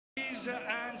Ladies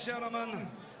and gentlemen,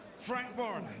 Frank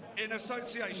Warren, in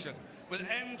association with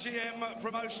MGM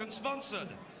Promotion, sponsored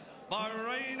by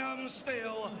Raynham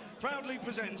Steel, proudly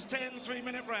presents 10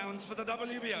 3-minute rounds for the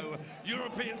WBO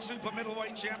European Super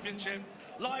Middleweight Championship,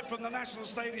 live from the National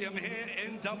Stadium here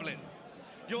in Dublin.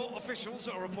 Your officials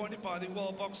are appointed by the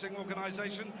World Boxing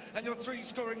Organisation, and your 3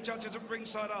 scoring judges at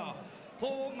ringside are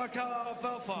Paul McCullough of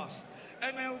Belfast,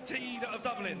 MLT of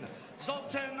Dublin,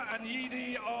 Zoltan and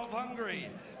Yidi of Hungary.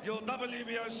 Your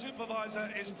WBO supervisor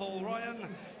is Paul Ryan.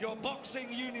 Your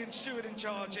boxing union steward in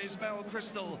charge is Mel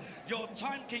Crystal. Your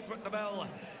timekeeper at the bell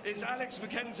is Alex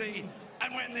McKenzie.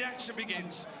 And when the action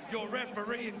begins, your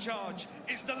referee in charge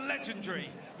is the legendary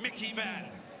Mickey Van.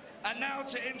 And now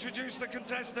to introduce the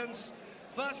contestants.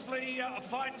 Firstly,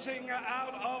 fighting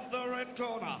out of the red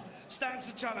corner stands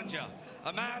the challenger,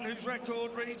 a man whose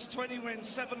record reads 20 wins,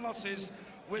 7 losses,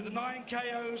 with 9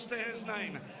 KOs to his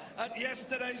name. At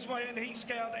yesterday's weigh-in, he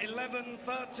scaled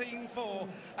 11-13-4,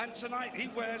 and tonight he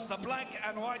wears the black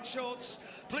and white shorts.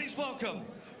 Please welcome,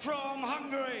 from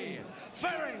Hungary,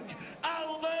 Ferenc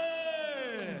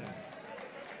Albe.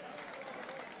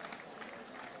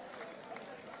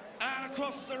 And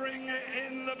across the ring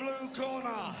in the blue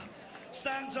corner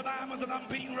stands a man with an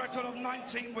unbeaten record of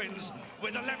 19 wins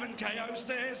with 11 KOs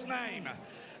to his name.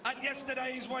 At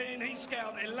yesterday's weigh-in, he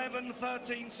scaled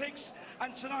 11-13-6,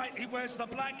 and tonight he wears the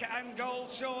black and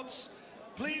gold shorts.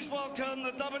 Please welcome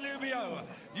the WBO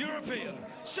European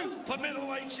Super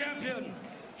Middleweight Champion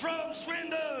from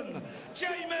Swindon,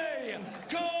 Jamie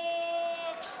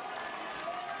Cox.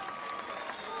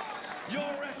 Your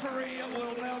referee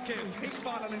will now give his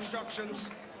final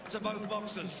instructions to both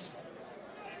boxers.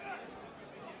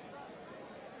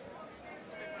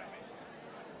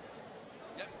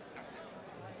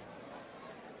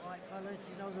 Fellas,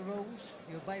 you know the rules.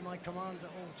 You obey my commands at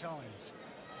all times.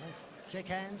 Shake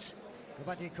hands, go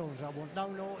back to your corners. I want no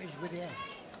noise with the end.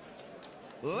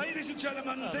 Ladies and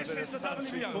gentlemen, this is the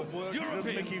WBO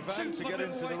European Van to get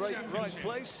into the right Championship.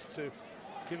 place to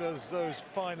give us those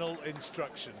final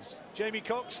instructions. Jamie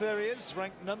Cox, there he is,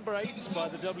 ranked number 8 by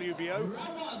the WBO.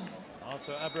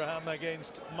 Arthur Abraham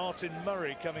against Martin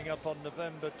Murray coming up on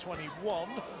November 21.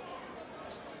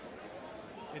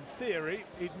 In theory,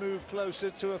 he'd move closer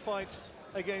to a fight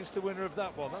against the winner of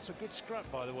that one. That's a good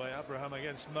scrap, by the way, Abraham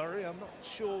against Murray. I'm not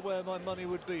sure where my money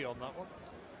would be on that one.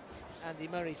 Andy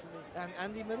Murray for me.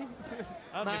 Andy Murray?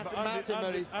 Martin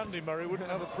Murray. Andy Murray wouldn't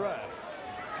have a prayer.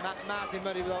 Martin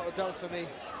Murray without a doubt for me,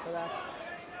 for that.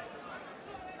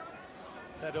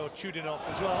 Fedor Chudinov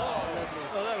as well.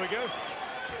 Oh, there we go.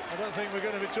 I don't think we're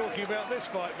going to be talking about this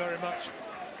fight very much.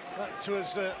 That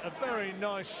was a very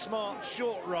nice, smart,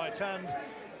 short right hand.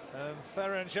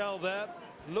 Ferenc Albe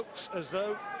looks as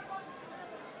though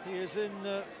he is in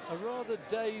a rather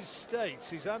dazed state.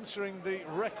 He's answering the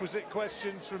requisite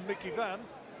questions from Mickey Van.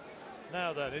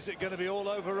 Now then, is it going to be all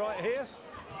over right here?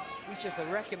 He's just a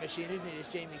wrecking machine, isn't he, this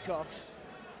Jamie Cox?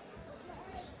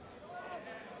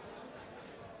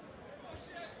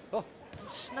 Oh,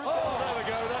 Snap there we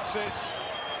go, that's it.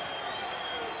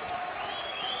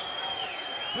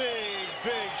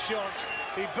 Big shot.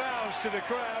 He bows to the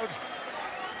crowd.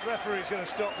 Referee's going to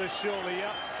stop this surely.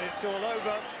 Yeah, it's all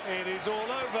over. It is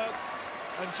all over.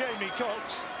 And Jamie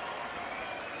Cox,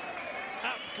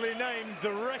 aptly named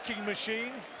the Wrecking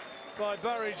Machine by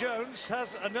Barry Jones,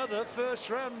 has another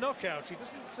first-round knockout. He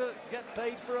doesn't get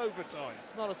paid for overtime.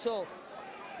 Not at all.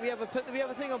 We have a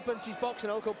thing on Bunty's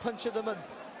Boxing now called Punch of the Month.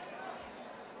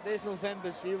 There's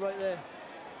November's for you right there.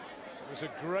 It was a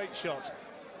great shot.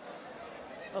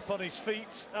 Up on his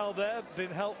feet, Albert been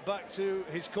helped back to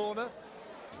his corner,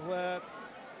 where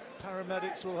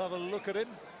paramedics will have a look at him.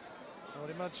 I would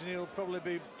imagine he'll probably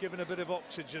be given a bit of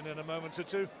oxygen in a moment or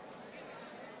two.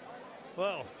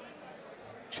 Well,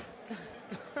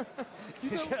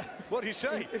 what do you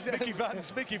say?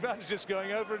 Mickey Van's just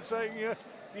going over and saying you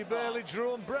barely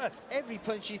drawn breath. Every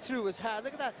punch he threw was hard.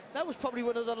 Look at that. That was probably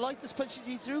one of the lightest punches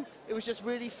he threw. It was just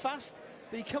really fast.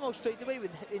 But he come out straight away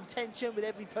with intention with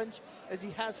every punch, as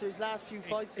he has for his last few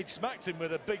fights. He smacked him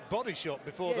with a big body shot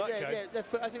before that came. Yeah,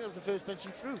 I think that was the first punch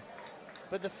he threw.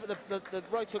 But the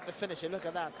right hook, the finisher, look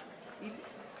at that. Do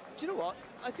you know what?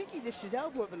 I think he lifts his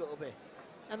elbow up a little bit.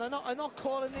 And I'm not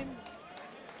calling him...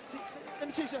 See, let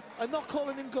me tell you something. I'm not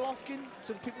calling him Golovkin,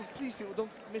 so please people don't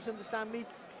misunderstand me.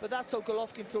 But that's how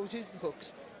Golovkin throws his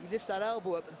hooks. He lifts that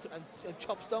elbow up and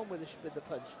chops down with the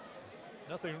punch.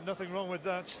 Nothing wrong with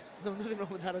that. No, nothing wrong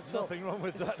with that at all. Nothing wrong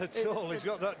with that at all. He's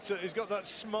got that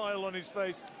smile on his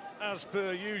face as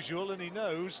per usual, and he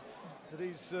knows that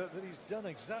he's done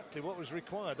exactly what was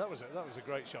required. That was a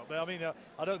great shot. But I mean,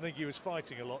 I don't think he was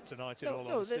fighting a lot tonight, in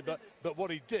all honesty. But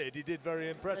what he did very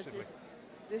impressively.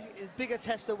 This is a bigger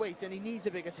test of weight, and he needs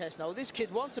a bigger test now. This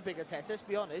kid wants a bigger test, let's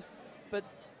be honest. But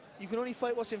you can only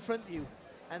fight what's in front of you.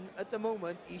 And at the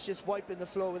moment, he's just wiping the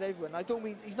floor with everyone. I don't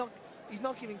mean he's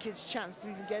not giving kids a chance to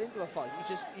even get into a fight.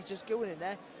 He's just going in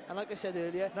there. And like I said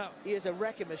earlier, now, he is a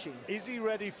wrecking machine. Is he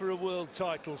ready for a world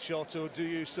title shot, or do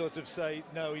you sort of say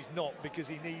no, he's not, because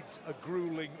he needs a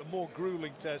more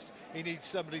grueling test? He needs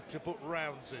somebody to put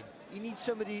rounds in. He needs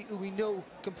somebody who we know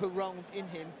can put rounds in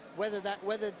him. Whether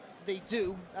they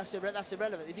do, that's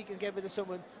irrelevant. If he can get rid of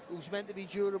someone who's meant to be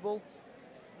durable,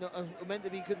 meant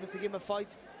to be good enough to give him a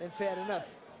fight, then fair enough.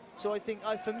 So I think,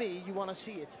 for me, you want to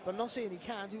see it. But I'm not saying he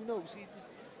can't. Who knows?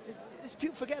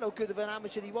 People forget how good of an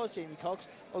amateur he was, Jamie Cox.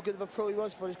 How good of a pro he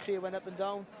was before his career went up and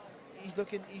down. He's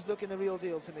looking the real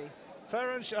deal to me.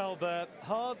 Ferenc Albert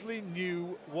hardly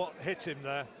knew what hit him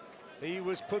there. He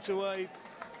was put away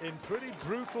in pretty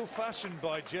brutal fashion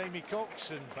by Jamie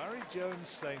Cox, and Barry Jones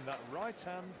saying that right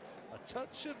hand, a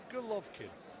touch of Golovkin.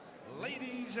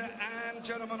 Ladies and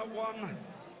gentlemen, at 1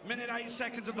 minute 8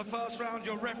 seconds of the first round,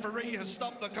 your referee has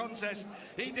stopped the contest.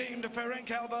 He deemed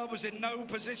Ferenc Albert was in no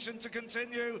position to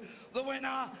continue. The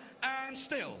winner, and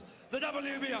still the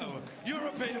WBO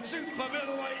European Super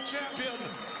Middleweight Champion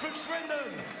from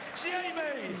Swindon,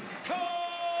 Jamie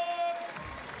Cox.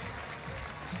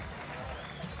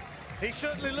 He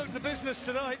certainly looked the business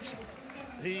tonight.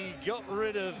 He got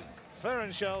rid of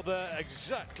Ferenc Albert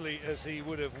exactly as he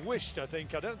would have wished, I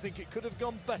think. I don't think it could have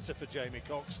gone better for Jamie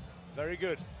Cox. Very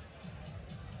good.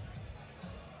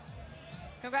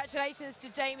 Congratulations to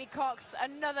Jamie Cox,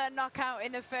 another knockout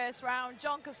in the first round.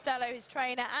 John Costello, his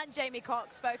trainer, and Jamie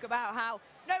Cox spoke about how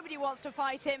nobody wants to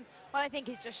fight him. Well, I think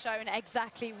he's just shown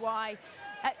exactly why.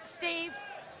 Steve,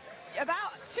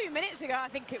 about 2 minutes ago, I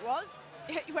think it was,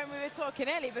 when we were talking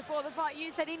earlier before the fight,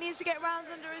 you said he needs to get rounds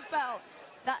under his belt.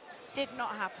 That did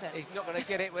not happen. He's not going to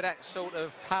get it with that sort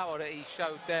of power that he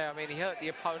showed there. I mean, he hurt the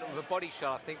opponent with a body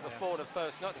shot, I think, before the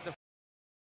first knock.